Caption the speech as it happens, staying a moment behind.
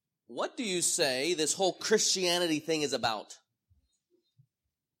What do you say this whole Christianity thing is about?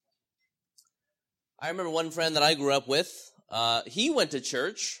 I remember one friend that I grew up with. He went to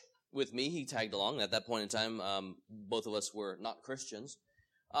church with me. He tagged along. At that point in time, both of us were not Christians.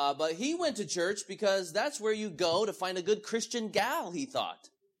 But he went to church because that's where you go to find a good Christian gal, he thought.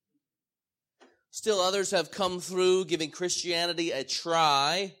 Still others have come through giving Christianity a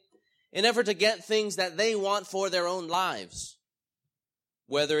try in effort to get things that they want for their own lives.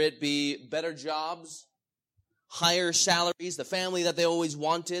 Whether it be better jobs, higher salaries, the family that they always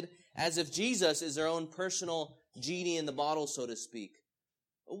wanted, as if Jesus is their own personal genie in the bottle, so to speak.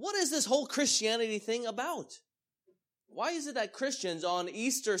 What is this whole Christianity thing about? Why is it that Christians on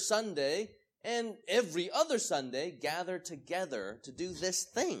Easter Sunday and every other Sunday gather together to do this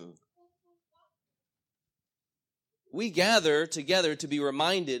thing? We gather together to be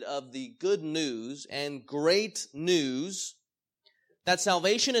reminded of the good news and great news that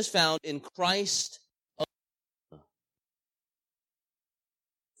salvation is found in Christ alone.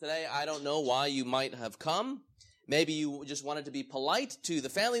 Today, I don't know why you might have come. Maybe you just wanted to be polite to the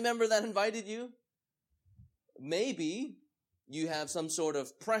family member that invited you. Maybe you have some sort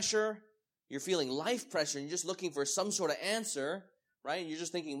of pressure. You're feeling life pressure and you're just looking for some sort of answer, right? And you're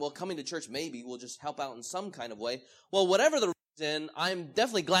just thinking, well, coming to church maybe will just help out in some kind of way. Well, whatever the reason, I'm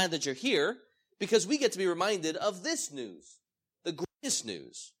definitely glad that you're here because we get to be reminded of this news. The greatest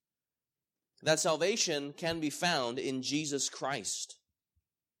news, that salvation can be found in Jesus Christ.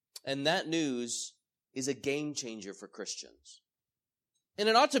 And that news is a game changer for Christians. And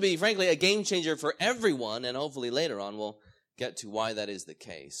it ought to be, frankly, a game changer for everyone, and hopefully later on we'll get to why that is the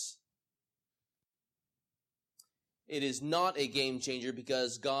case. It is not a game changer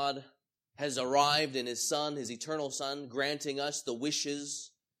because God has arrived in His Son, His eternal Son, granting us the wishes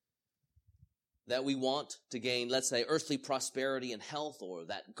that we want to gain, let's say, earthly prosperity and health, or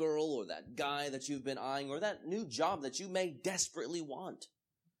that girl or that guy that you've been eyeing, or that new job that you may desperately want.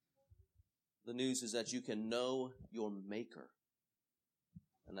 The news is that you can know your Maker,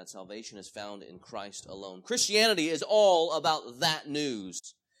 and that salvation is found in Christ alone. Christianity is all about that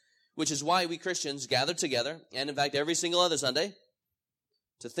news, which is why we Christians gather together, and in fact every single other Sunday,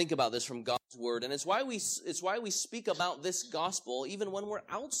 to think about this from God's Word. And it's why we speak about this gospel even when we're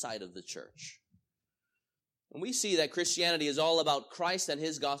outside of the church. And we see that Christianity is all about Christ and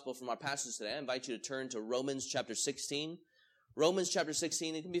His gospel from our passage today. I invite you to turn to Romans chapter 16. Romans chapter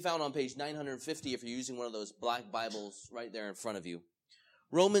 16, it can be found on page 950 if you're using one of those black Bibles right there in front of you.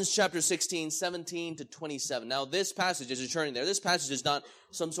 Romans chapter 16, 17 to 27. Now this passage, as you're turning there, this passage is not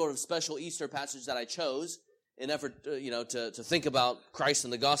some sort of special Easter passage that I chose in effort, to think about Christ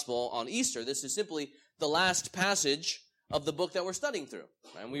and the gospel on Easter. This is simply the last passage of the book that we're studying through.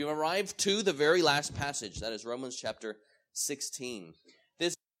 And we've arrived to the very last passage. That is Romans chapter 16.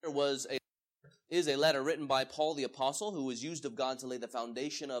 This is a letter written by Paul the Apostle, who was used of God to lay the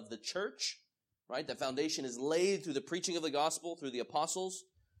foundation of the church. Right? The foundation is laid through the preaching of the gospel, through the apostles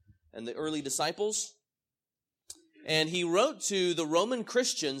and the early disciples. And he wrote to the Roman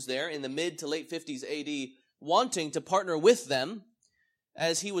Christians there in the mid to late 50s AD, wanting to partner with them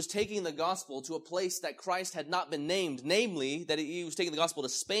as he was taking the gospel to a place that Christ had not been named, namely that he was taking the gospel to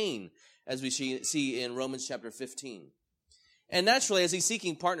Spain, as we see in Romans chapter 15. And naturally, as he's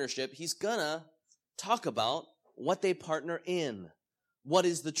seeking partnership, he's gonna talk about what they partner in. What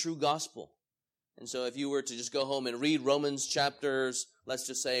is the true gospel? And so if you were to just go home and read Romans chapters, let's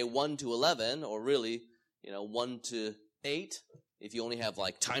just say 1 to 11, or really, 1 to 8, if you only have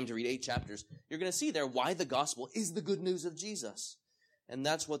time to read 8 chapters, you're going to see there why the gospel is the good news of Jesus. And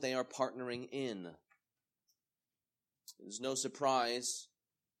that's what they are partnering in. There's no surprise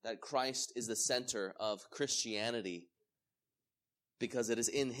that Christ is the center of Christianity, because it is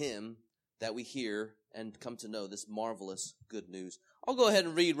in Him that we hear and come to know this marvelous good news. I'll go ahead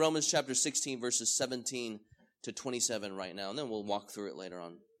and read Romans chapter 16, verses 17 to 27 right now, and then we'll walk through it later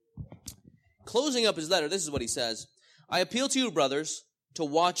on. Closing up his letter, this is what he says. I appeal to you, brothers, to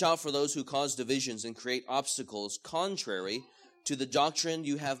watch out for those who cause divisions and create obstacles contrary to the doctrine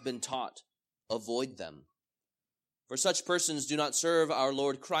you have been taught. Avoid them. For such persons do not serve our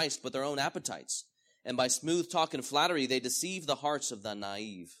Lord Christ, but their own appetites. And by smooth talk and flattery, they deceive the hearts of the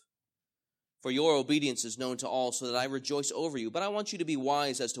naive. For your obedience is known to all, so that I rejoice over you. But I want you to be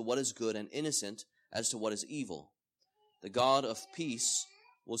wise as to what is good and innocent as to what is evil. The God of peace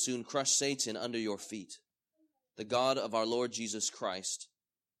will soon crush Satan under your feet. The God of our Lord Jesus Christ,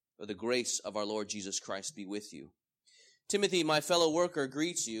 or the grace of our Lord Jesus Christ be with you. Timothy, my fellow worker,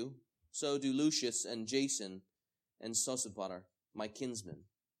 greets you. So do Lucius and Jason and Sosipater, my kinsmen.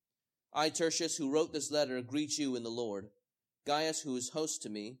 I, Tertius, who wrote this letter, greet you in the Lord. Gaius, who is host to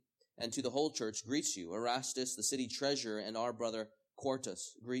me, and to the whole church greets you. Erastus, the city treasurer, and our brother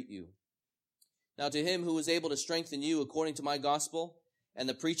Quartus greet you. Now to him who is able to strengthen you according to my gospel and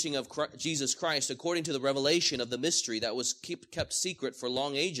the preaching of Jesus Christ, according to the revelation of the mystery that was kept secret for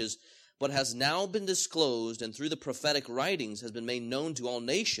long ages, but has now been disclosed, and through the prophetic writings has been made known to all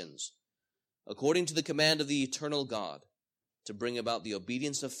nations, according to the command of the eternal God, to bring about the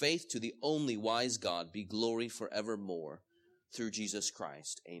obedience of faith to the only wise God, be glory forevermore, through Jesus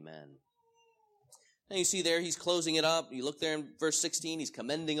Christ. Amen. Now you see there, he's closing it up. You look there in verse 16, he's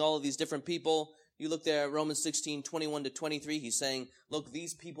commending all of these different people. You look there at Romans 16, 21 to 23, he's saying, look,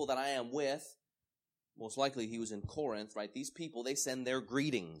 these people that I am with, most likely he was in Corinth, right? These people, they send their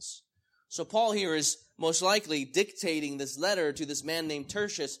greetings. So Paul here is most likely dictating this letter to this man named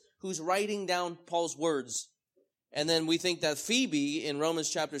Tertius, who's writing down Paul's words. And then we think that Phoebe in Romans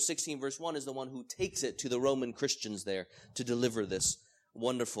chapter 16 verse 1 is the one who takes it to the Roman Christians there to deliver this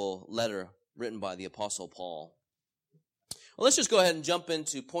wonderful letter written by the Apostle Paul. Well, let's just go ahead and jump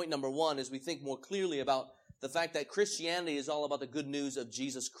into point number 1 as we think more clearly about the fact that Christianity is all about the good news of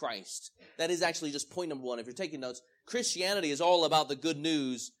Jesus Christ. That is actually just point number 1. If you're taking notes, Christianity is all about the good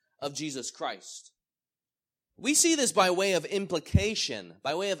news of Jesus Christ. We see this by way of implication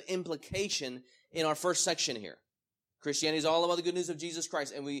in our first section here. Christianity is all about the good news of Jesus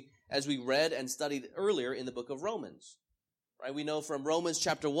Christ, and as we read and studied earlier in the book of Romans, right? We know from Romans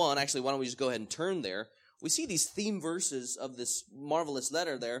chapter 1, actually, why don't we just go ahead and turn there? We see these theme verses of this marvelous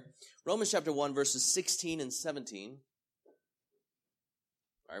letter there. Romans chapter 1, verses 16 and 17.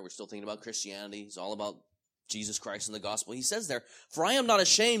 All right, we're still thinking about Christianity. It's all about Jesus Christ and the gospel. He says there, "For I am not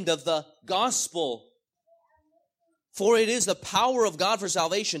ashamed of the gospel, for it is the power of God for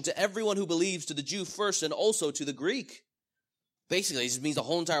salvation to everyone who believes, to the Jew first and also to the Greek." Basically, it means the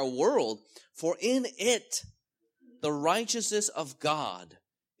whole entire world. "For in it the righteousness of God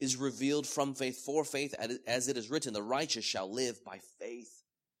is revealed from faith for faith, as it is written, the righteous shall live by faith."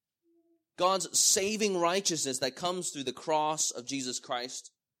 God's saving righteousness that comes through the cross of Jesus Christ,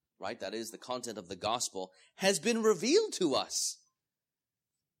 right, that is the content of the gospel, has been revealed to us.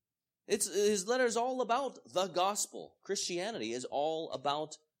 His letter is all about the gospel. Christianity is all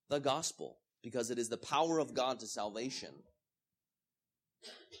about the gospel because it is the power of God to salvation.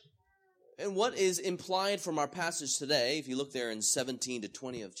 And what is implied from our passage today, if you look there in 17 to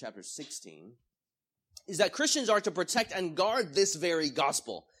 20 of chapter 16, is that Christians are to protect and guard this very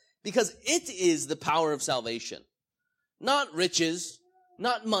gospel because it is the power of salvation. Not riches,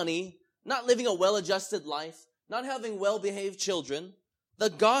 not money, not living a well-adjusted life, not having well-behaved children. The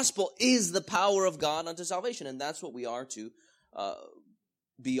gospel is the power of God unto salvation, and that's what we are to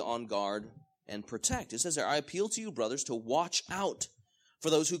be on guard and protect. It says there, "I appeal to you, brothers, to watch out for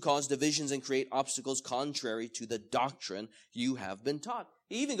those who cause divisions and create obstacles contrary to the doctrine you have been taught."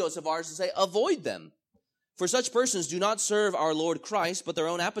 He even goes so far as to say, avoid them. "For such persons do not serve our Lord Christ, but their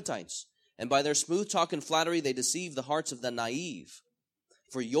own appetites. And by their smooth talk and flattery, they deceive the hearts of the naive.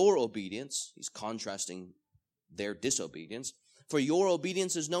 For your obedience," he's contrasting their disobedience, "for your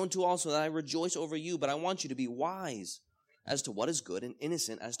obedience is known to all, so that I rejoice over you. But I want you to be wise as to what is good and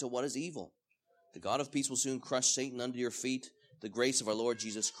innocent as to what is evil. The God of peace will soon crush Satan under your feet. The grace of our Lord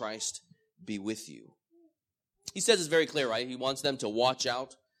Jesus Christ be with you." He says it's very clear, right? He wants them to watch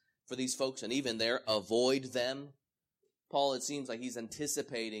out for these folks, and even there, avoid them. Paul, it seems like he's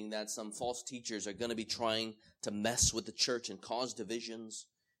anticipating that some false teachers are going to be trying to mess with the church and cause divisions.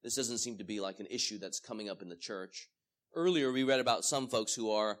 This doesn't seem to be like an issue that's coming up in the church. Earlier, we read about some folks who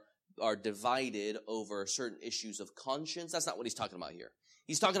are divided over certain issues of conscience. That's not what he's talking about here.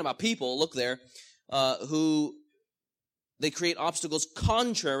 He's talking about people, look there, who they create obstacles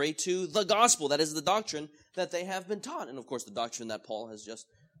contrary to the gospel. That is the doctrine that they have been taught. And, of course, the doctrine that Paul has just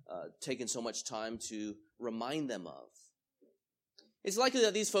taken so much time to remind them of. It's likely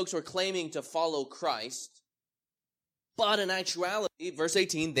that these folks were claiming to follow Christ, but in actuality, verse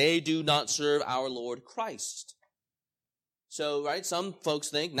 18, they do not serve our Lord Christ. So, right, some folks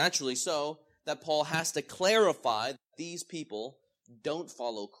think, naturally so, that Paul has to clarify that these people don't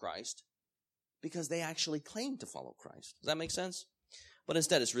follow Christ because they actually claim to follow Christ. Does that make sense? But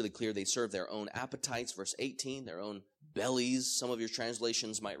instead, it's really clear they serve their own appetites, verse 18, their own bellies, some of your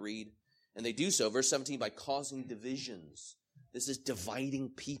translations might read. And they do so, verse 17, by causing divisions. This is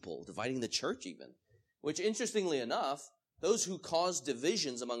dividing people, dividing the church even. Which, interestingly enough, those who cause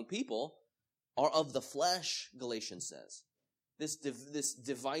divisions among people are of the flesh, Galatians says. This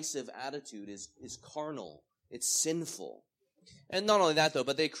divisive attitude is carnal. It's sinful. And not only that, though,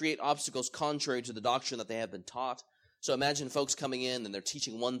 but they create obstacles contrary to the doctrine that they have been taught. So imagine folks coming in and they're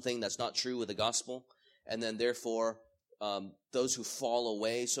teaching one thing that's not true with the gospel, and then therefore those who fall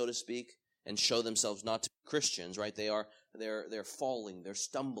away, so to speak, and show themselves not to be Christians, right? They're falling, they're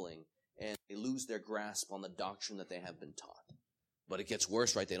stumbling, and they lose their grasp on the doctrine that they have been taught. But it gets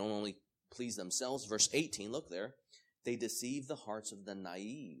worse, right? They don't only please themselves. Verse 18, look there. They deceive the hearts of the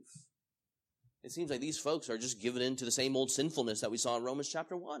naive. It seems like these folks are just given into the same old sinfulness that we saw in Romans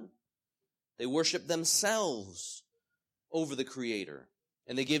chapter 1. They worship themselves over the Creator.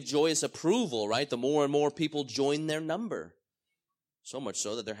 And they give joyous approval, right? The more and more people join their number. So much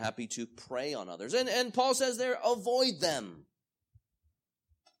so that they're happy to prey on others. And Paul says there, avoid them.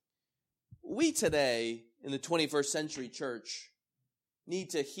 We today, in the 21st century church,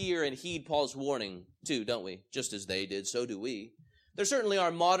 need to hear and heed Paul's warning too, don't we? Just as they did, so do we. There certainly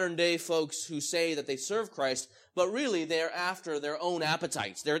are modern day folks who say that they serve Christ, but really they're after their own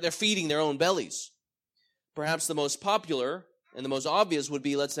appetites. They're feeding their own bellies. Perhaps the most popular and the most obvious would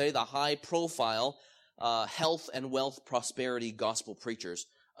be, let's say, the high profile health and wealth prosperity gospel preachers,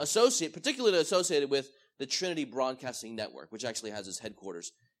 particularly associated with the Trinity Broadcasting Network, which actually has its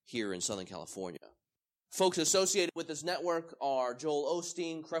headquarters here in Southern California. Folks associated with this network are Joel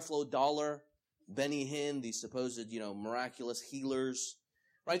Osteen, Creflo Dollar, Benny Hinn, these supposed, miraculous healers,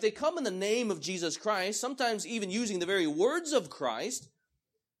 right? They come in the name of Jesus Christ, sometimes even using the very words of Christ,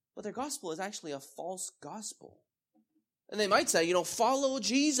 but their gospel is actually a false gospel. And they might say, follow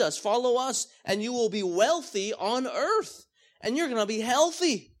Jesus, follow us, and you will be wealthy on earth, and you're going to be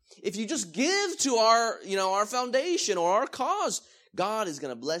healthy. If you just give to our foundation or our cause, God is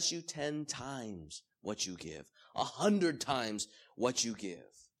going to bless you 10 times what you give, 100 times what you give.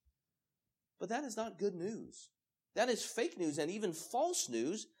 But that is not good news. That is fake news and even false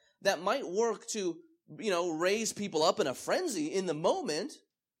news that might work to, raise people up in a frenzy in the moment,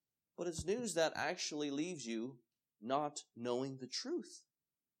 but it's news that actually leaves you not knowing the truth.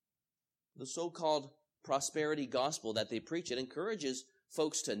 The so-called prosperity gospel that they preach, it encourages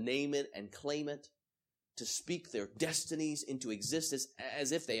folks to name it and claim it, to speak their destinies into existence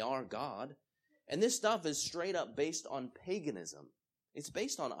as if they are God. And this stuff is straight up based on paganism. It's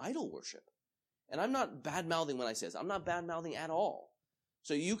based on idol worship. And I'm not bad-mouthing when I say this. I'm not bad-mouthing at all.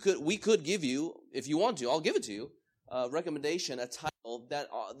 So we could give you, if you want to, I'll give it to you, a recommendation, a title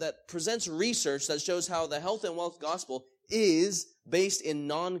that presents research that shows how the health and wealth gospel is based in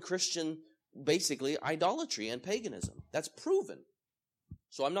non-Christian, basically, idolatry and paganism. That's proven.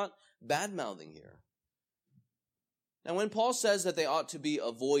 So I'm not bad-mouthing here. Now, when Paul says that they ought to be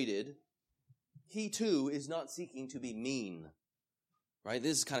avoided, he too is not seeking to be mean. Right?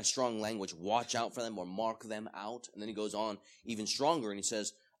 This is kind of strong language. Watch out for them or mark them out. And then he goes on even stronger and he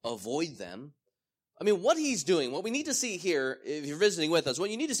says, avoid them. I mean, what he's doing, what we need to see here, if you're visiting with us,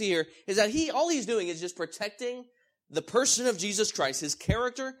 what you need to see here is that all he's doing is just protecting the person of Jesus Christ, his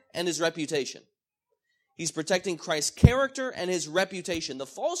character and his reputation. He's protecting Christ's character and his reputation. The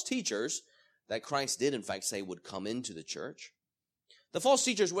false teachers that Christ did, in fact, say would come into the church. The false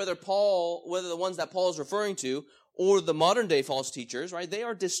teachers, whether the ones that Paul is referring to, or the modern day false teachers, right, they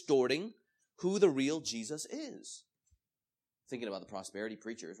are distorting who the real Jesus is. Thinking about the prosperity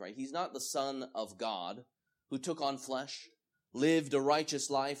preachers, right? He's not the Son of God who took on flesh, lived a righteous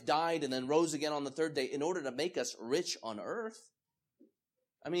life, died, and then rose again on the third day in order to make us rich on earth.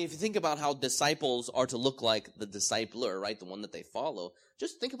 I mean, if you think about how disciples are to look like the discipler, right, the one that they follow,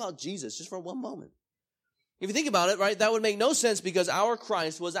 just think about Jesus just for one moment. If you think about it, right, that would make no sense because our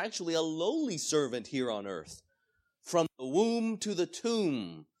Christ was actually a lowly servant here on earth. From the womb to the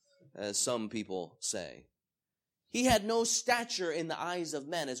tomb, as some people say. He had no stature in the eyes of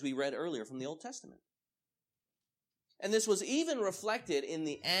men, as we read earlier from the Old Testament. And this was even reflected in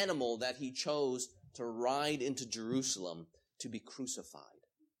the animal that he chose to ride into Jerusalem to be crucified.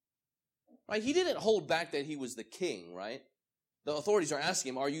 Right? He didn't hold back that he was the king, right? The authorities are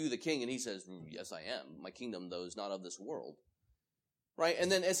asking him, are you the king? And he says, yes, I am. My kingdom, though, is not of this world. Right?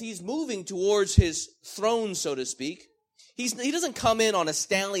 And then as he's moving towards his throne, so to speak, he doesn't come in on a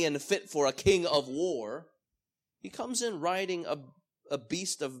stallion fit for a king of war. He comes in riding a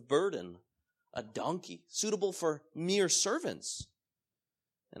beast of burden, a donkey, suitable for mere servants.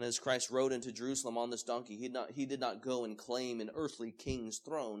 And as Christ rode into Jerusalem on this donkey, he did not go and claim an earthly king's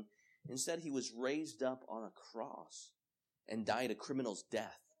throne. Instead, he was raised up on a cross and died a criminal's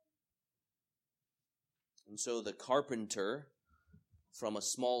death. And so the carpenter from a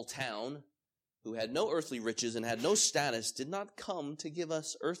small town who had no earthly riches and had no status did not come to give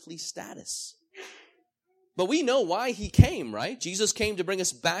us earthly status. But we know why he came, right? Jesus came to bring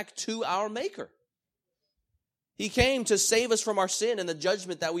us back to our Maker. He came to save us from our sin and the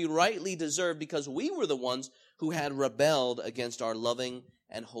judgment that we rightly deserve because we were the ones who had rebelled against our loving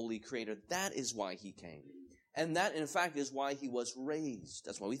and holy Creator. That is why he came. And that, in fact, is why he was raised.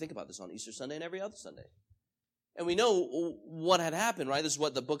 That's why we think about this on Easter Sunday and every other Sunday. And we know what had happened, right? This is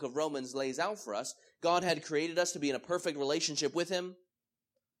what the book of Romans lays out for us. God had created us to be in a perfect relationship with him,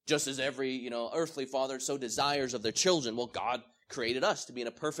 just as every, earthly father so desires of their children. Well, God created us to be in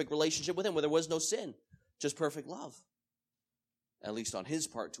a perfect relationship with him where there was no sin, just perfect love, at least on his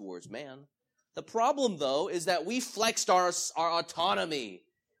part towards man. The problem, though, is that we flexed our autonomy.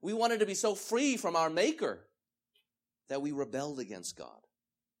 We wanted to be so free from our Maker that we rebelled against God.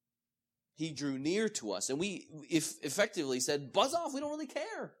 He drew near to us, and we effectively said, buzz off, we don't really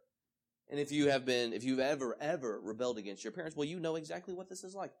care. And if you've ever rebelled against your parents, well, you know exactly what this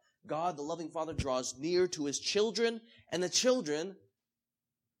is like. God, the loving Father, draws near to his children, and the children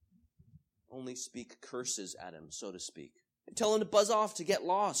only speak curses at him, so to speak. And tell him to buzz off, to get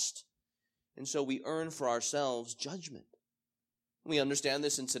lost. And so we earn for ourselves judgment. We understand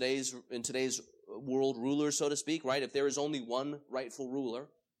this in today's world ruler, so to speak, right? If there is only one rightful ruler,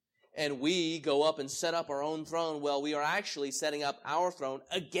 and we go up and set up our own throne, well, we are actually setting up our throne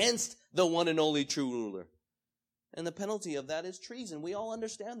against the one and only true ruler. And the penalty of that is treason. We all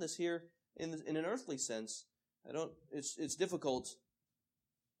understand this here in an earthly sense. It's difficult,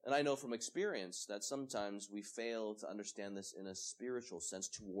 and I know from experience that sometimes we fail to understand this in a spiritual sense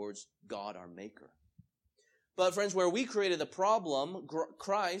towards God, our Maker. But friends, where we created the problem,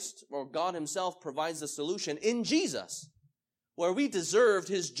 Christ, or God himself, provides the solution in Jesus. Where we deserved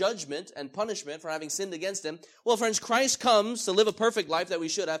his judgment and punishment for having sinned against him, well, friends, Christ comes to live a perfect life that we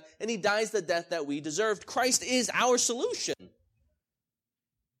should have, and he dies the death that we deserved. Christ is our solution.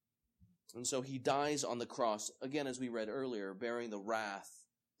 And so he dies on the cross, again, as we read earlier, bearing the wrath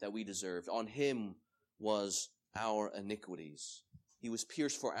that we deserved. On him was our iniquities. He was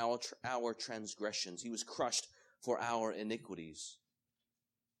pierced for our transgressions. He was crushed for our iniquities.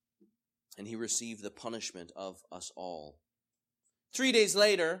 And he received the punishment of us all. 3 days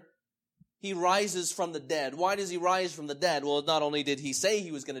later, he rises from the dead. Why does he rise from the dead? Well, not only did he say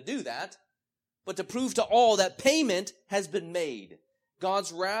he was going to do that, but to prove to all that payment has been made.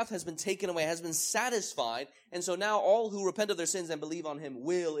 God's wrath has been taken away, has been satisfied, and so now all who repent of their sins and believe on him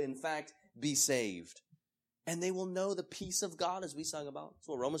will, in fact, be saved. And they will know the peace of God, as we sung about. That's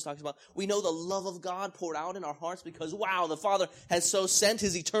what Romans talks about. We know the love of God poured out in our hearts because, wow, the Father has so sent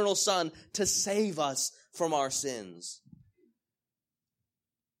his eternal Son to save us from our sins.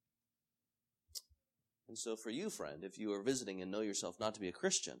 And so for you, friend, if you are visiting and know yourself not to be a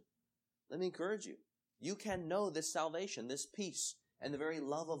Christian, let me encourage you. You can know this salvation, this peace, and the very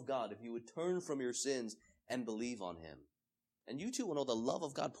love of God if you would turn from your sins and believe on him. And you too will know the love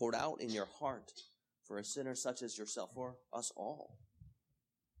of God poured out in your heart for a sinner such as yourself, for us all.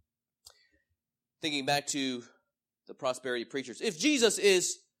 Thinking back to the prosperity preachers, if Jesus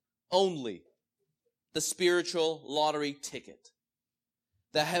is only the spiritual lottery ticket,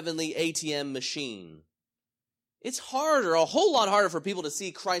 the heavenly ATM machine, it's harder, a whole lot harder for people to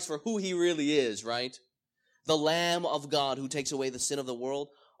see Christ for who he really is, right? The Lamb of God who takes away the sin of the world.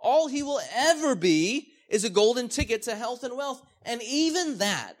 All he will ever be is a golden ticket to health and wealth. And even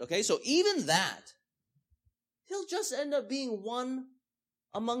that, even that, he'll just end up being one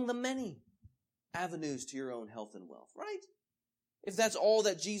among the many avenues to your own health and wealth, right? If that's all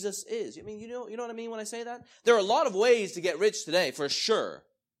that Jesus is. I mean, you know what I mean when I say that? There are a lot of ways to get rich today, for sure.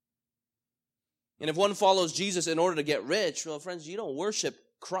 And if one follows Jesus in order to get rich, well, friends, you don't worship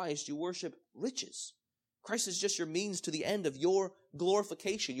Christ, you worship riches. Christ is just your means to the end of your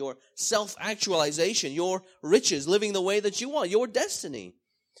glorification, your self-actualization, your riches, living the way that you want, your destiny.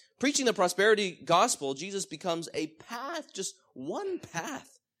 Preaching the prosperity gospel, Jesus becomes a path, just one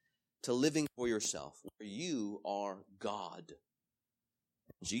path to living for yourself, where you are God.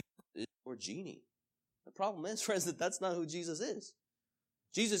 Jesus is your genie. The problem is, friends, that that's not who Jesus is.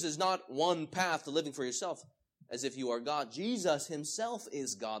 Jesus is not one path to living for yourself as if you are God. Jesus himself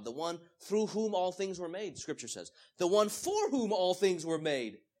is God, the one through whom all things were made, Scripture says. The one for whom all things were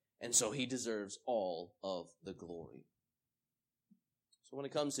made. And so he deserves all of the glory. So when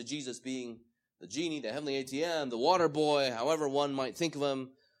it comes to Jesus being the genie, the heavenly ATM, the water boy, however one might think of him,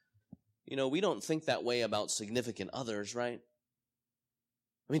 we don't think that way about significant others, right?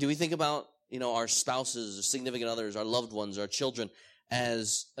 I mean, do we think about, our spouses, our significant others, our loved ones, our children,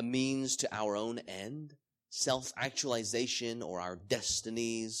 as a means to our own end, self-actualization, or our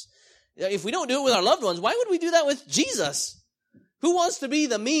destinies? If we don't do it with our loved ones, why would we do that with Jesus? Who wants to be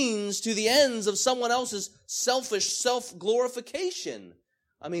the means to the ends of someone else's selfish self-glorification?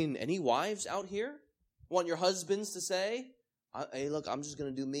 I mean, any wives out here want your husbands to say, hey, look, I'm just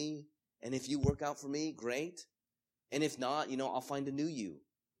going to do me, and if you work out for me, great. And if not, I'll find a new you.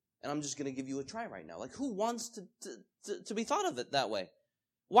 And I'm just going to give you a try right now. Like, who wants to be thought of it that way?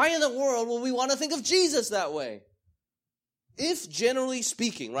 Why in the world would we want to think of Jesus that way? If, generally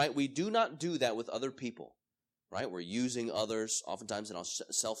speaking, right, we do not do that with other people, right? We're using others, oftentimes in our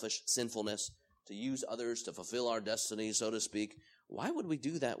selfish sinfulness, to use others to fulfill our destiny, so to speak. Why would we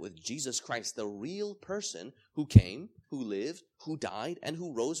do that with Jesus Christ, the real person who came, who lived, who died, and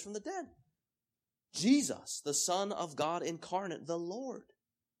who rose from the dead? Jesus, the Son of God incarnate, the Lord.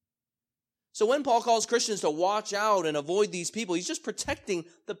 So when Paul calls Christians to watch out and avoid these people, he's just protecting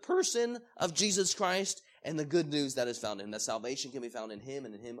the person of Jesus Christ and the good news that is found in him, that salvation can be found in him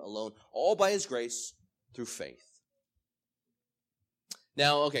and in him alone, all by his grace through faith.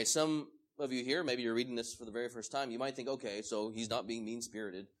 Now, okay, some of you here, maybe you're reading this for the very first time, you might think, okay, so he's not being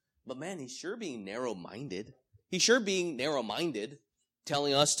mean-spirited. But man, he's sure being narrow-minded. He's sure being narrow-minded,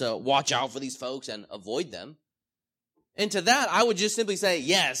 telling us to watch out for these folks and avoid them. And to that, I would just simply say,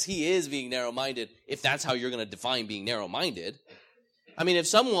 yes, he is being narrow-minded, if that's how you're going to define being narrow-minded. I mean, if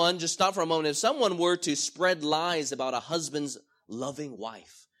someone, just stop for a moment, if someone were to spread lies about a husband's loving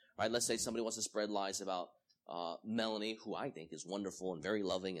wife, right? Let's say somebody wants to spread lies about Melanie, who I think is wonderful and very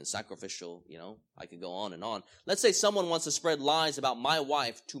loving and sacrificial, I could go on and on. Let's say someone wants to spread lies about my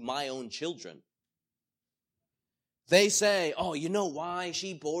wife to my own children. They say, oh, you know why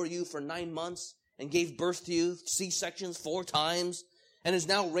she bore you for 9 months and gave birth to you, C-sections 4 times, and is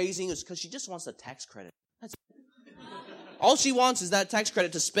now raising you? It's because she just wants a tax credit. That's all she wants is that tax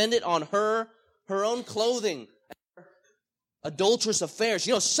credit to spend it on her own clothing, adulterous affairs.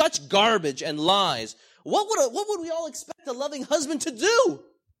 Such garbage and lies. What would we all expect a loving husband to do?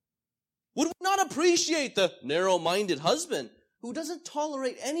 Would we not appreciate the narrow-minded husband who doesn't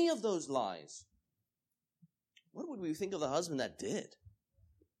tolerate any of those lies? What would we think of the husband that did?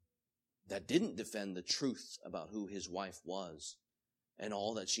 That didn't defend the truth about who his wife was and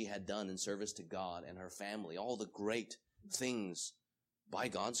all that she had done in service to God and her family, all the great things by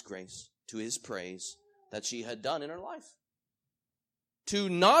God's grace to his praise that she had done in her life. To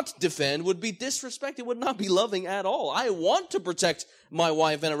not defend would be disrespect. It would not be loving at all. I want to protect my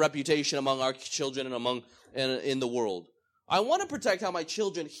wife and a reputation among our children and in the world. I want to protect how my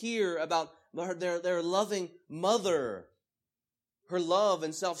children hear about their loving mother, her love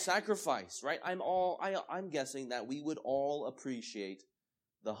and self-sacrifice, right? I'm guessing that we would all appreciate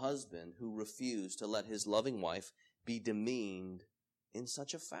the husband who refused to let his loving wife be demeaned in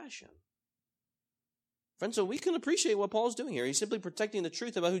such a fashion. Friends, so we can appreciate what Paul's doing here. He's simply protecting the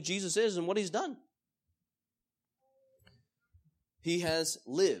truth about who Jesus is and what he's done. He has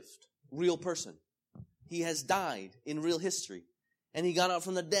lived, real person. He has died in real history. And he got out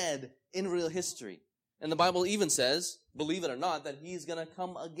from the dead in real history. And the Bible even says, believe it or not, that he's going to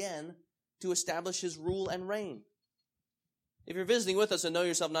come again to establish his rule and reign. If you're visiting with us and know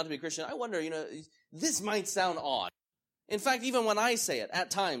yourself not to be a Christian, I wonder, this might sound odd. In fact, even when I say it, at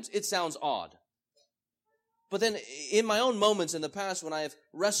times, it sounds odd. But then in my own moments in the past when I have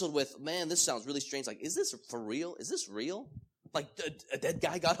wrestled with, man, this sounds really strange. Like, is this for real? Is this real? Like, a dead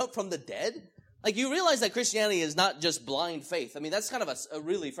guy got up from the dead? Like, you realize that Christianity is not just blind faith. I mean, that's kind of a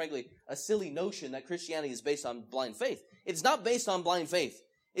really, frankly, a silly notion that Christianity is based on blind faith. It's not based on blind faith.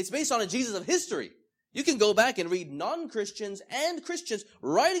 It's based on a Jesus of history. You can go back and read non-Christians and Christians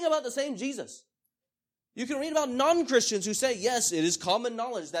writing about the same Jesus. You can read about non-Christians who say, yes, it is common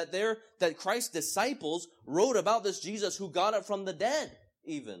knowledge that Christ's disciples wrote about this Jesus who got up from the dead,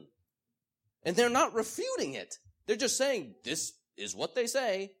 even. And they're not refuting it. They're just saying, this is what they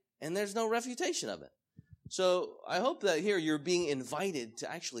say, and there's no refutation of it. So I hope that here you're being invited to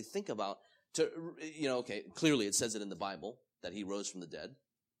actually think about, clearly it says it in the Bible that he rose from the dead.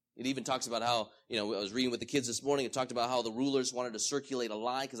 It even talks about how, I was reading with the kids this morning, it talked about how the rulers wanted to circulate a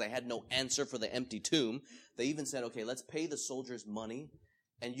lie because they had no answer for the empty tomb. They even said, okay, let's pay the soldiers money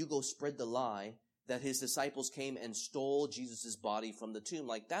and you go spread the lie that his disciples came and stole Jesus' body from the tomb.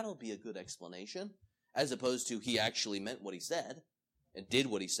 Like, that'll be a good explanation, as opposed to he actually meant what he said and did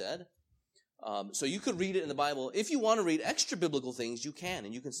what he said. So you could read it in the Bible. If you want to read extra biblical things, you can,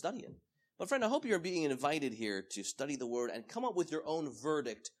 and you can study it. But friend, I hope you're being invited here to study the Word and come up with your own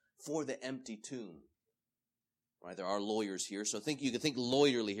verdict for the empty tomb. Right? There are lawyers here, so you can think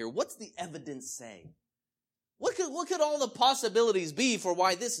lawyerly here. What's the evidence say? What could all the possibilities be for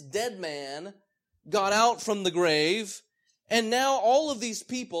why this dead man got out from the grave, and now all of these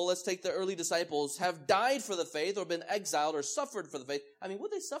people, let's take the early disciples, have died for the faith or been exiled or suffered for the faith? I mean,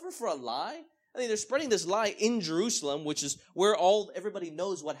 would they suffer for a lie? I mean, they're spreading this lie in Jerusalem, which is where everybody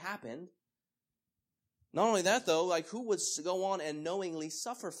knows what happened. Not only that, though, like who would go on and knowingly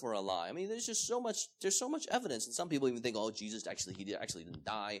suffer for a lie? I mean, there's so much evidence. And some people even think, oh, Jesus actually didn't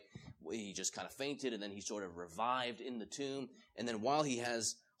die. He just kind of fainted, and then he sort of revived in the tomb. And then while he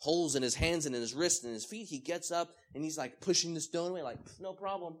has holes in his hands and in his wrists and in his feet, he gets up and he's like pushing the stone away, like, no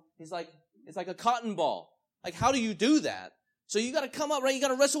problem. He's like, it's like a cotton ball. Like, how do you do that? So you got to come up, right? You got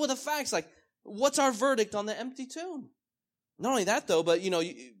to wrestle with the facts. Like, what's our verdict on the empty tomb? Not only that, though, but,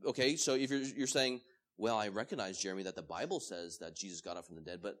 okay, so if you're saying, well, I recognize, Jeremy, that the Bible says that Jesus got up from the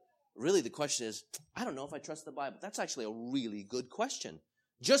dead, but really the question is, I don't know if I trust the Bible. That's actually a really good question.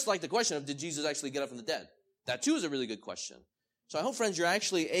 Just like the question of, did Jesus actually get up from the dead? That, too, is a really good question. So I hope, friends, you're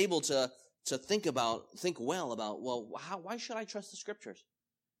actually able to think well about, well, why should I trust the Scriptures?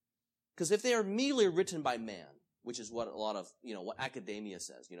 Because if they are merely written by man, which is what a lot of, what academia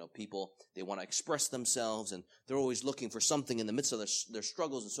says. People, they want to express themselves, and they're always looking for something in the midst of their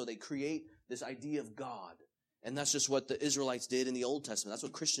struggles, and so they create this idea of God. And that's just what the Israelites did in the Old Testament. That's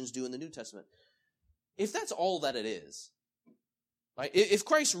what Christians do in the New Testament. If that's all that it is, right? If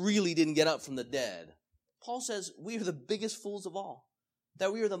Christ really didn't get up from the dead, Paul says we are the biggest fools of all,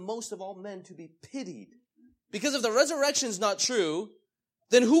 that we are the most of all men to be pitied. Because if the resurrection is not true,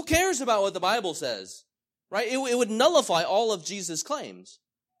 then who cares about what the Bible says? Right? It would nullify all of Jesus' claims.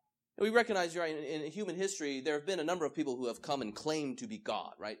 We recognize, right, in human history, there have been a number of people who have come and claimed to be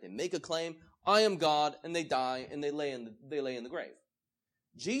God, right? They make a claim, I am God, and they die, and they lay in the grave.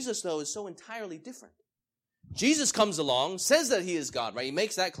 Jesus, though, is so entirely different. Jesus comes along, says that he is God, right? He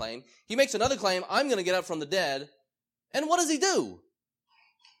makes that claim. He makes another claim, I'm going to get up from the dead. And what does he do?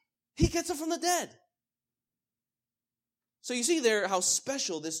 He gets up from the dead. So you see there how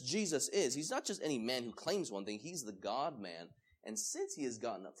special this Jesus is. He's not just any man who claims one thing. He's the God-man. And since he has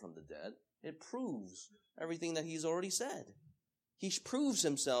gotten up from the dead, it proves everything that he's already said. He proves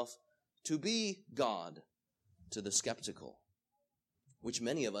himself to be God to the skeptical, which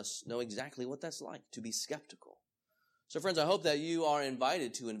many of us know exactly what that's like, to be skeptical. So friends, I hope that you are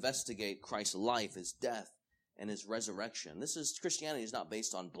invited to investigate Christ's life, his death, and his resurrection. Christianity is not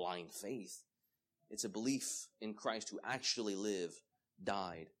based on blind faith. It's a belief in Christ who actually lived,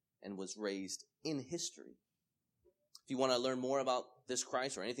 died, and was raised in history. If you want to learn more about this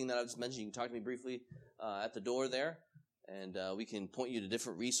Christ or anything that I've just mentioned, you can talk to me briefly at the door there, and we can point you to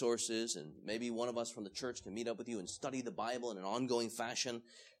different resources, and maybe one of us from the church can meet up with you and study the Bible in an ongoing fashion.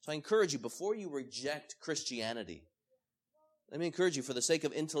 So I encourage you, before you reject Christianity, let me encourage you, for the sake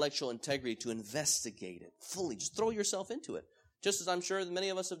of intellectual integrity, to investigate it fully. Just throw yourself into it, just as I'm sure that many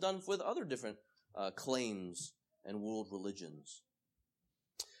of us have done with other different claims and world religions.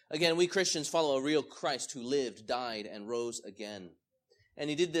 Again, we Christians follow a real Christ who lived, died, and rose again. And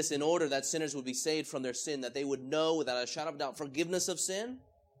he did this in order that sinners would be saved from their sin, that they would know without a shadow of doubt forgiveness of sin,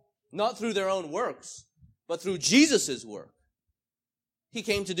 not through their own works, but through Jesus' work. He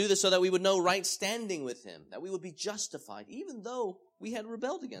came to do this so that we would know right standing with him, that we would be justified, even though we had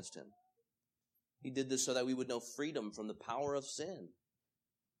rebelled against him. He did this so that we would know freedom from the power of sin,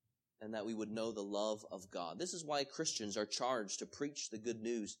 and that we would know the love of God. This is why Christians are charged to preach the good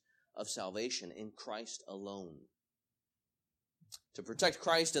news of salvation in Christ alone. To protect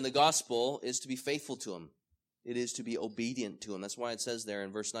Christ and the gospel is to be faithful to him. It is to be obedient to him. That's why it says there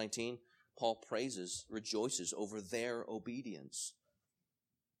in verse 19, Paul rejoices over their obedience.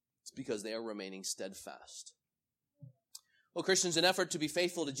 It's because they are remaining steadfast. Well, Christians, in effort to be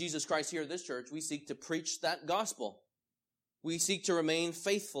faithful to Jesus Christ here at this church, we seek to preach that gospel. We seek to remain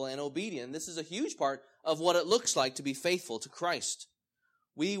faithful and obedient. This is a huge part of what it looks like to be faithful to Christ.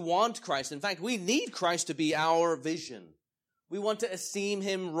 We want Christ. In fact, we need Christ to be our vision. We want to esteem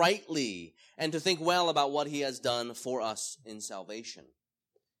him rightly and to think well about what he has done for us in salvation.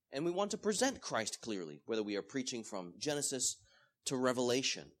 And we want to present Christ clearly, whether we are preaching from Genesis to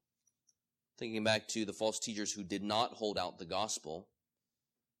Revelation. Thinking back to the false teachers who did not hold out the gospel.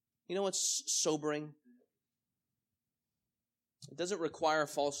 You know what's sobering? It doesn't require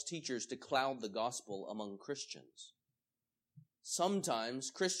false teachers to cloud the gospel among Christians.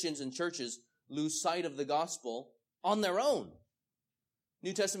 Sometimes Christians and churches lose sight of the gospel on their own.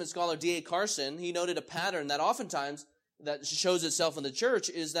 New Testament scholar D.A. Carson, he noted a pattern that oftentimes that shows itself in the church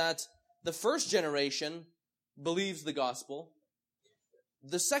is that the first generation believes the gospel,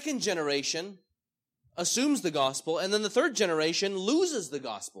 the second generation assumes the gospel, and then the third generation loses the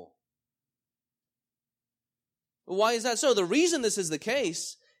gospel. Why is that so? The reason this is the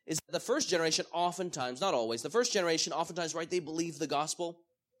case is that the first generation oftentimes, not always, the first generation oftentimes, right, they believe the gospel.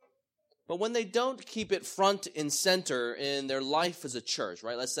 But when they don't keep it front and center in their life as a church,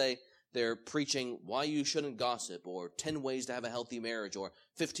 right, let's say they're preaching why you shouldn't gossip, or 10 ways to have a healthy marriage, or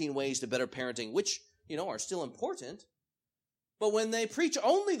 15 ways to better parenting, which, are still important. But when they preach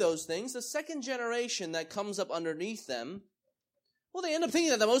only those things, the second generation that comes up underneath them, well, they end up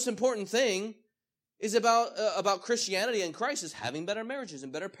thinking that the most important thing is about Christianity and Christ is having better marriages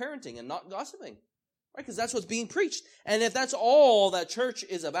and better parenting and not gossiping. Right? Because that's what's being preached. And if that's all that church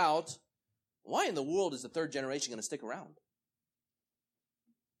is about, why in the world is the third generation going to stick around?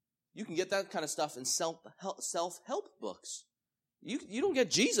 You can get that kind of stuff in self-help books. You don't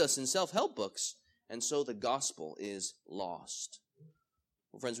get Jesus in self-help books. And so the gospel is lost.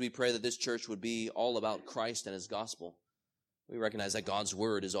 Well, friends, we pray that this church would be all about Christ and his gospel. We recognize that God's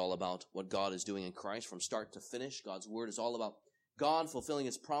word is all about what God is doing in Christ from start to finish. God's word is all about God fulfilling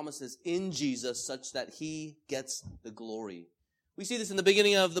his promises in Jesus such that he gets the glory. We see this in the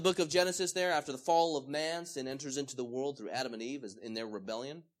beginning of the book of Genesis there. After the fall of man, sin enters into the world through Adam and Eve in their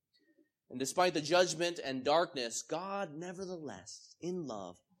rebellion. And despite the judgment and darkness, God nevertheless, in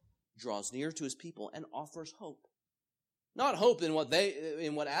love, draws near to his people and offers hope. Not hope in what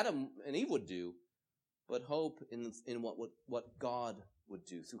Adam and Eve would do, but hope in what God would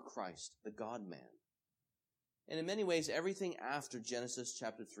do through Christ, the God-man. And in many ways, everything after Genesis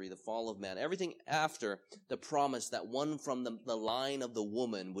chapter 3, the fall of man, everything after the promise that one from the line of the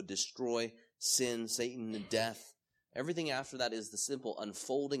woman would destroy sin, Satan, and death, everything after that is the simple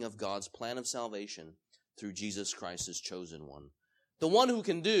unfolding of God's plan of salvation through Jesus Christ, his chosen one. The one who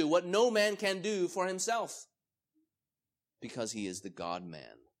can do what no man can do for himself, because he is the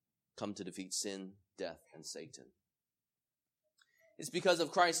God-man, come to defeat sin, death, and Satan. It's because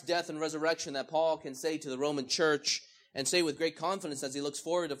of Christ's death and resurrection that Paul can say to the Roman church, and say with great confidence as he looks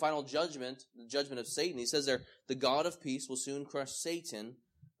forward to final judgment, the judgment of Satan. He says there, the God of peace will soon crush Satan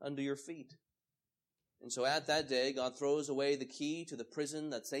under your feet. And so at that day, God throws away the key to the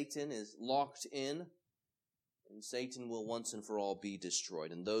prison that Satan is locked in, and Satan will once and for all be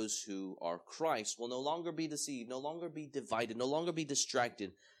destroyed. And those who are Christ will no longer be deceived, no longer be divided, no longer be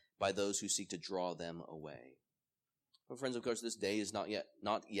distracted by those who seek to draw them away. But friends, of course, this day is not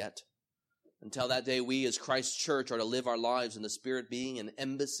yet. Until that day, we as Christ's church are to live our lives in the Spirit, being an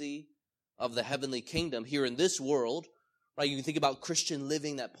embassy of the heavenly kingdom here in this world. Right? You can think about Christian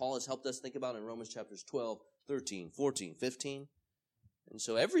living that Paul has helped us think about in Romans chapters 12, 13, 14, 15. And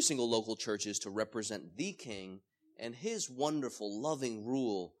so every single local church is to represent the King and his wonderful, loving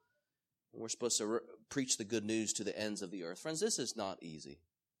rule. And we're supposed to preach the good news to the ends of the earth. Friends, this is not easy.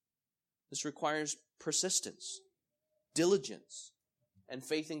 This requires persistence, diligence, and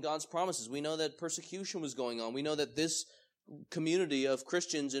faith in God's promises. We know that persecution was going on. We know that this community of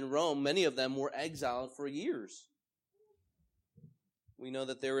Christians in Rome, many of them were exiled for years. We know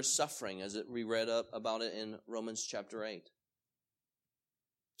that there is suffering, as we read about it in Romans chapter 8.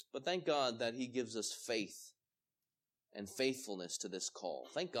 But thank God that he gives us faith and faithfulness to this call.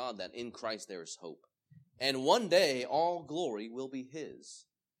 Thank God that in Christ there is hope. And one day all glory will be his.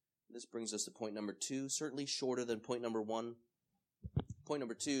 This brings us to point number 2, certainly shorter than point number 1. Point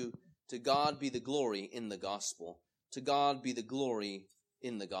number 2, to God be the glory in the gospel. To God be the glory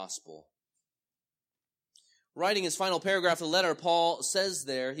in the gospel. Writing his final paragraph of the letter, Paul says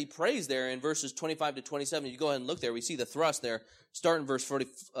there, he prays there in verses 25 to 27. You go ahead and look there. We see the thrust there. Start in verse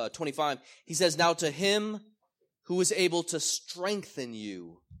 25. He says, now to him who is able to strengthen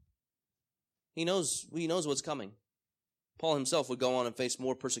you. He knows what's coming. Paul himself would go on and face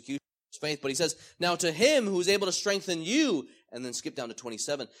more persecution for his faith, but he says, now to him who is able to strengthen you, and then skip down to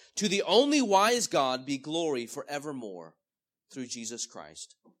 27, to the only wise God be glory forevermore through Jesus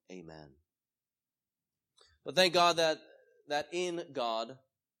Christ. Amen. But thank God that in God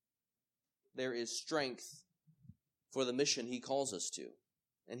there is strength for the mission he calls us to.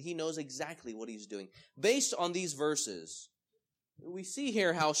 And he knows exactly what he's doing. Based on these verses, we see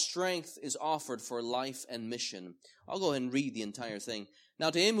here how strength is offered for life and mission. I'll go ahead and read the entire thing. Now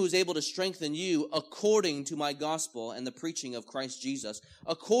to him who is able to strengthen you according to my gospel and the preaching of Christ Jesus,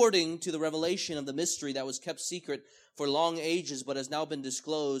 according to the revelation of the mystery that was kept secret for long ages but has now been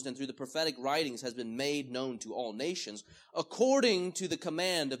disclosed and through the prophetic writings has been made known to all nations, according to the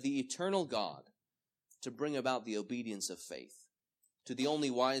command of the eternal God, to bring about the obedience of faith. To the only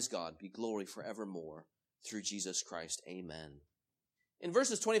wise God be glory forevermore through Jesus Christ. Amen. In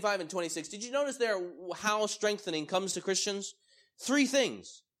verses 25 and 26, did you notice there how strengthening comes to Christians? 3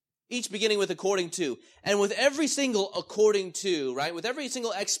 things, each beginning with according to. And with every single according to, right, with every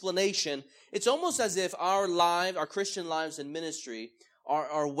single explanation, it's almost as if our Christian lives and ministry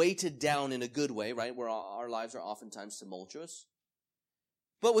are weighted down in a good way, right, where our lives are oftentimes tumultuous.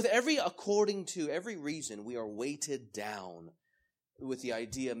 But with every according to, every reason, we are weighted down with the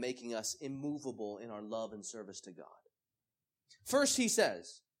idea making us immovable in our love and service to God. First, he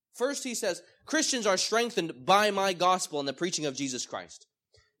says, First, he says, Christians are strengthened by my gospel and the preaching of Jesus Christ.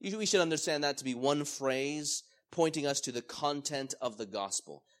 We should understand that to be one phrase pointing us to the content of the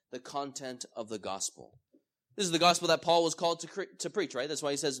gospel. The content of the gospel. This is the gospel that Paul was called to preach, right? That's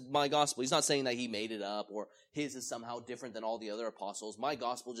why he says, my gospel. He's not saying that he made it up or his is somehow different than all the other apostles. My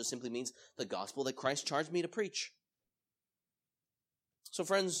gospel just simply means the gospel that Christ charged me to preach. So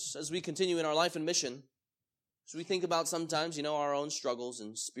friends, as we continue in our life and mission, as we think about sometimes, our own struggles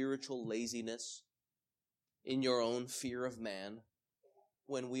and spiritual laziness, in your own fear of man,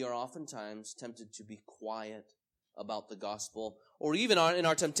 when we are oftentimes tempted to be quiet about the gospel, or even in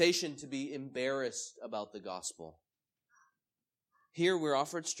our temptation to be embarrassed about the gospel. Here we're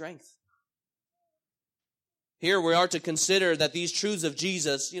offered strength. Here we are to consider that these truths of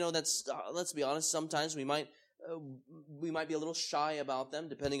Jesus, let's be honest, sometimes we might be a little shy about them,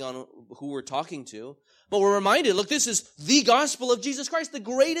 depending on who we're talking to. But we're reminded, look, this is the gospel of Jesus Christ, the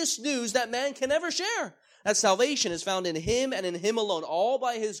greatest news that man can ever share. That salvation is found in Him and in Him alone, all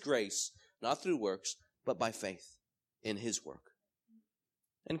by His grace, not through works, but by faith in His work.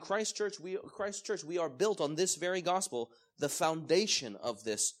 In Christ Church, we are built on this very gospel, the foundation of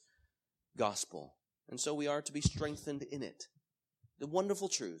this gospel. And so we are to be strengthened in it. The wonderful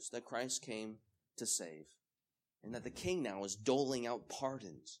truths that Christ came to save, and that the King now is doling out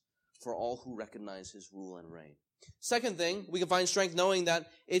pardons for all who recognize His rule and reign. Second thing, we can find strength knowing that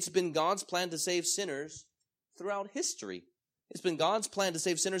it's been God's plan to save sinners throughout history. It's been God's plan to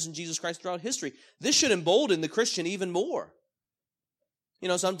save sinners in Jesus Christ throughout history. This should embolden the Christian even more.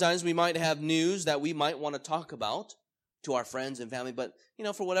 Sometimes we might have news that we might want to talk about to our friends and family, but,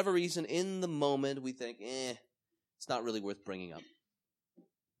 for whatever reason, in the moment, we think, it's not really worth bringing up.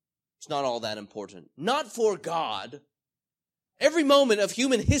 It's not all that important. Not for God. Every moment of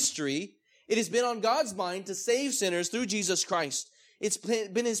human history, it has been on God's mind to save sinners through Jesus Christ. It's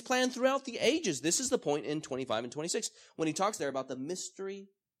been His plan throughout the ages. This is the point in 25 and 26 when he talks there about the mystery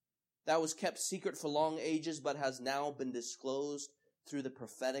that was kept secret for long ages but has now been disclosed through the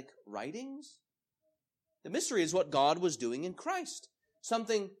prophetic writings. The mystery is what God was doing in Christ.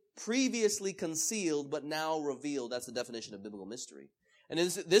 Something previously concealed but now revealed. That's the definition of biblical mystery. And in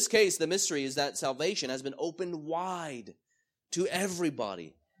this case, the mystery is that salvation has been opened wide to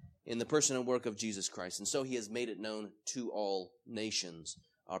everybody in the person and work of Jesus Christ. And so He has made it known to all nations,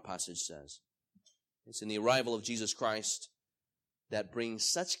 our passage says. It's in the arrival of Jesus Christ that brings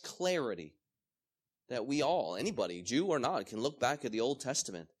such clarity that we all, anybody, Jew or not, can look back at the Old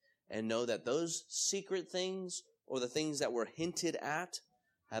Testament and know that those secret things or the things that were hinted at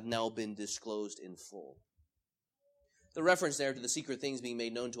have now been disclosed in full. The reference there to the secret things being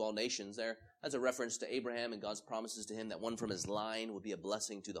made known to all nations there, that's a reference to Abraham and God's promises to him that one from his line would be a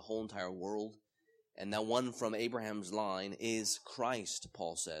blessing to the whole entire world. And that one from Abraham's line is Christ,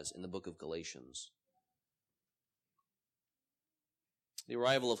 Paul says in the book of Galatians. The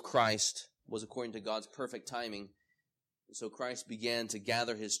arrival of Christ was according to God's perfect timing. So Christ began to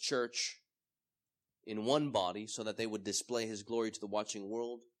gather His church in one body so that they would display His glory to the watching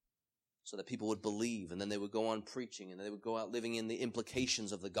world, so that people would believe, and then they would go on preaching, and then they would go out living in the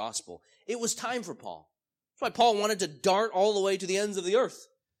implications of the gospel. It was time for Paul. That's why Paul wanted to dart all the way to the ends of the earth.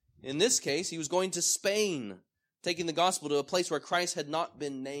 In this case, he was going to Spain, taking the gospel to a place where Christ had not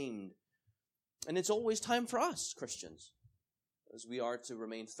been named. And it's always time for us, Christians, as we are to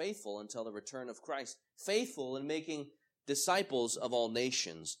remain faithful until the return of Christ, faithful in making disciples of all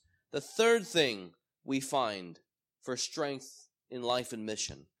nations. The third thing we find for strength in life and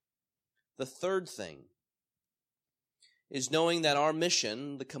mission, the third thing is knowing that our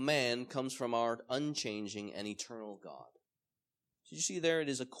mission, the command, comes from our unchanging and eternal God. Did you see there? It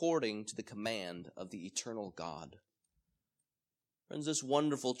is according to the command of the eternal God. Friends, this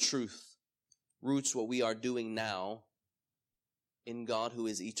wonderful truth roots what we are doing now in God who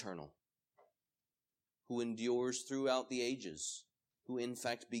is eternal, who endures throughout the ages, who in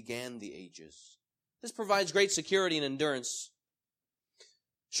fact began the ages. This provides great security and endurance.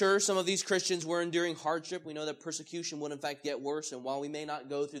 Sure, some of these Christians were enduring hardship. We know that persecution would in fact get worse, and while we may not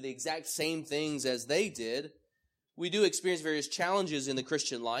go through the exact same things as they did, we do experience various challenges in the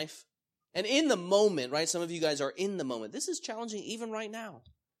Christian life. And in the moment, right, some of you guys are in the moment. This is challenging even right now.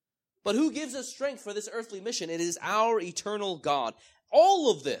 But who gives us strength for this earthly mission? It is our eternal God.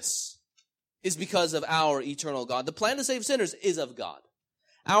 All of this is because of our eternal God. The plan to save sinners is of God.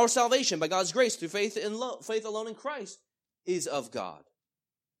 Our salvation by God's grace through faith alone in Christ is of God.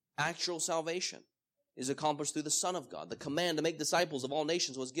 Actual salvation is accomplished through the Son of God. The command to make disciples of all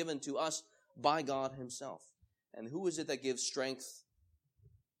nations was given to us by God Himself. And who is it that gives strength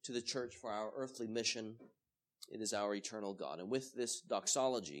to the church for our earthly mission? It is our eternal God. And with this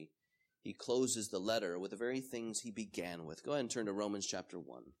doxology, he closes the letter with the very things he began with. Go ahead and turn to Romans chapter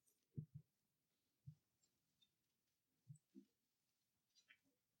 1.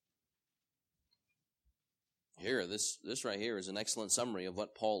 Here, this right here is an excellent summary of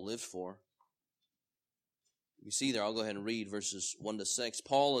what Paul lived for. You see there, I'll go ahead and read verses 1 to 6.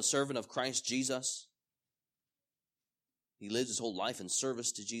 Paul, a servant of Christ Jesus. He lived his whole life in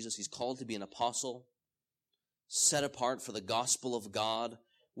service to Jesus. He's called to be an apostle, set apart for the gospel of God,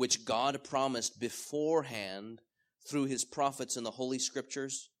 which God promised beforehand through his prophets in the Holy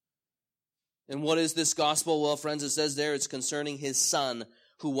Scriptures. And what is this gospel? Well, friends, it says there it's concerning his Son,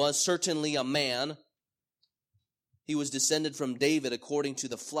 who was certainly a man. He was descended from David according to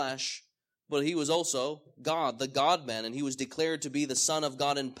the flesh, but he was also God, the God-man, and he was declared to be the Son of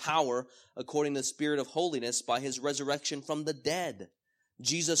God in power according to the Spirit of holiness by his resurrection from the dead.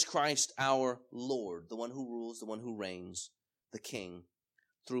 Jesus Christ our Lord, the one who rules, the one who reigns, the King,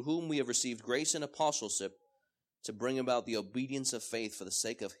 through whom we have received grace and apostleship to bring about the obedience of faith for the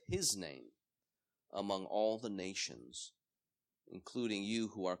sake of his name among all the nations, including you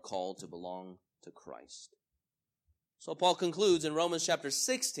who are called to belong to Christ. So Paul concludes in Romans chapter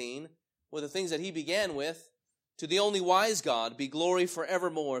 16 with the things that he began with. To the only wise God be glory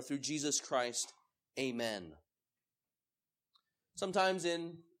forevermore through Jesus Christ. Amen. Sometimes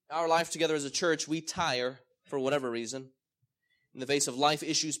in our life together as a church, we tire for whatever reason. In the face of life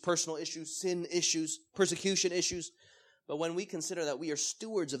issues, personal issues, sin issues, persecution issues. But when we consider that we are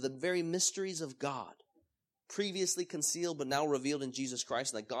stewards of the very mysteries of God, previously concealed but now revealed in Jesus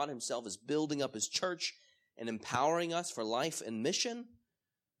Christ, and that God himself is building up his church and empowering us for life and mission,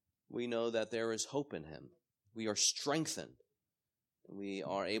 we know that there is hope in him. We are strengthened. And we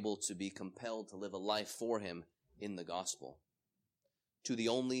are able to be compelled to live a life for him in the gospel. To the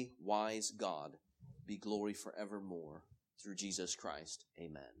only wise God be glory forevermore through Jesus Christ.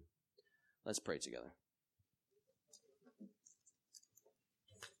 Amen. Let's pray together.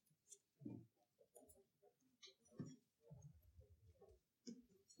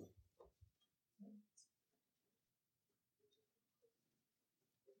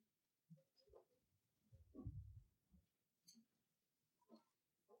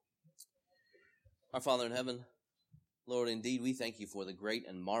 Our Father in heaven, Lord, indeed we thank you for the great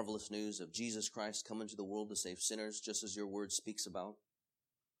and marvelous news of Jesus Christ coming to the world to save sinners, just as your word speaks about.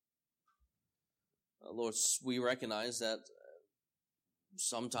 Lord, we recognize that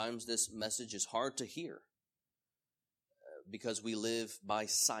sometimes this message is hard to hear because we live by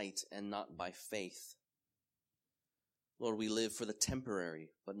sight and not by faith. Lord, we live for the temporary,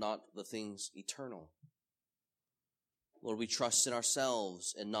 but not the things eternal. Lord, we trust in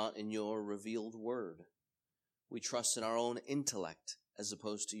ourselves and not in your revealed word. We trust in our own intellect as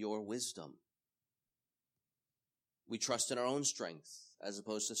opposed to your wisdom. We trust in our own strength as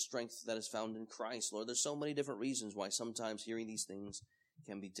opposed to strength that is found in Christ. Lord, there's so many different reasons why sometimes hearing these things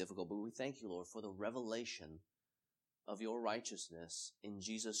can be difficult, but we thank you, Lord, for the revelation of your righteousness in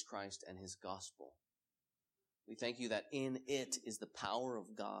Jesus Christ and his gospel. We thank you that in it is the power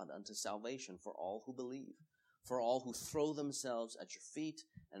of God unto salvation for all who believe, for all who throw themselves at your feet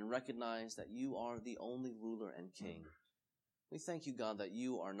and recognize that you are the only ruler and king. We thank you, God, that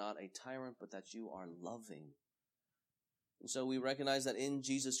you are not a tyrant, but that you are loving. And so we recognize that in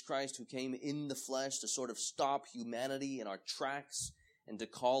Jesus Christ, who came in the flesh to sort of stop humanity in our tracks and to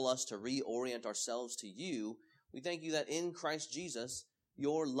call us to reorient ourselves to you, we thank you that in Christ Jesus,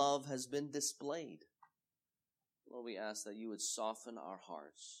 your love has been displayed. Lord, we ask that you would soften our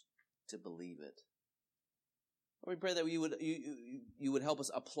hearts to believe it. Lord, we pray that you would help us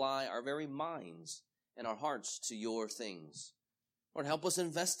apply our very minds and our hearts to your things. Lord, help us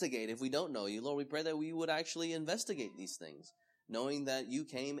investigate if we don't know you. Lord, we pray that we would actually investigate these things, knowing that you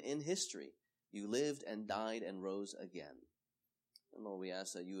came in history. You lived and died and rose again. And Lord, we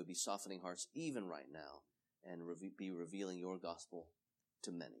ask that you would be softening hearts even right now and be revealing your gospel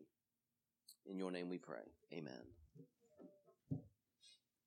to many. In your name we pray. Amen.